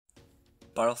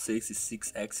PAROL6 is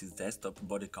 6-axis desktop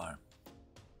robotic arm.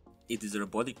 It is a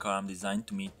robotic arm designed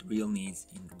to meet real needs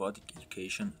in robotic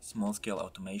education, small-scale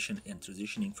automation and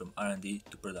transitioning from R&D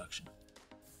to production.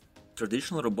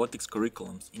 Traditional robotics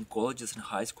curriculums in colleges and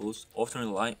high schools often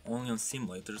rely only on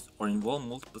simulators or involve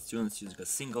multiple students using a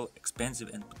single,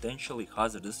 expensive and potentially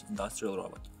hazardous industrial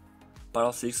robot.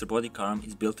 PAROL6 robotic arm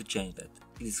is built to change that.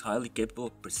 It is highly capable,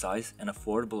 precise and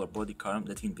affordable robotic arm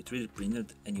that can be 3D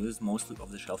printed and uses mostly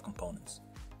off-the-shelf components.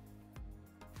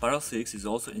 PAROL6 is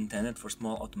also intended for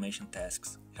small automation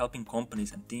tasks, helping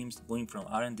companies and teams moving from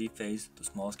R&D phase to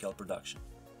small-scale production.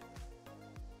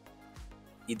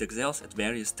 It excels at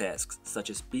various tasks such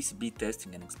as PCB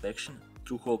testing and inspection,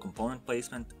 through-hole component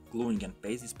placement, gluing and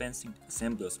paste dispensing,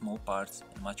 assembly of small parts,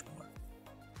 and much more.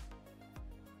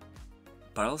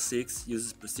 PAROL6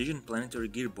 uses precision planetary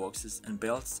gearboxes and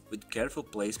belts with careful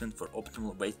placement for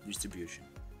optimal weight distribution.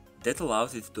 That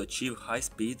allows it to achieve high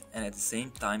speed and at the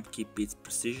same time keep its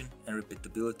precision and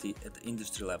repeatability at the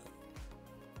industry level.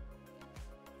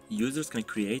 Users can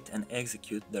create and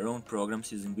execute their own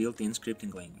programs using built-in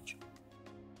scripting language.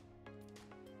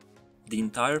 The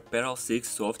entire PAROL6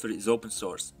 software is open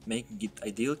source, making it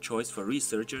ideal choice for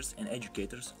researchers and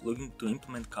educators looking to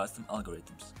implement custom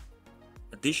algorithms.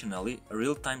 Additionally, a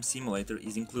real-time simulator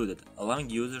is included, allowing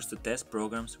users to test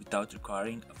programs without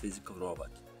requiring a physical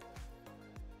robot.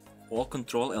 All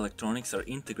control electronics are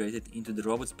integrated into the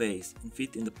robot's base and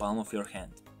fit in the palm of your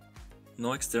hand.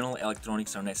 No external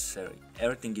electronics are necessary,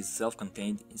 everything is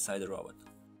self-contained inside the robot.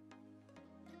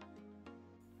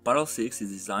 PAROL6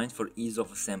 is designed for ease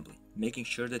of assembly, making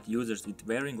sure that users with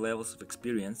varying levels of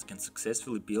experience can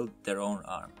successfully build their own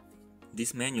arm.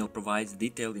 This manual provides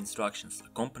detailed instructions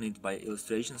accompanied by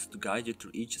illustrations to guide you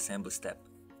through each assembly step.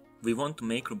 We want to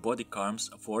make robotic arms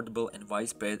affordable and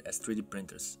widespread as 3D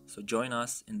printers, so join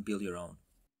us and build your own.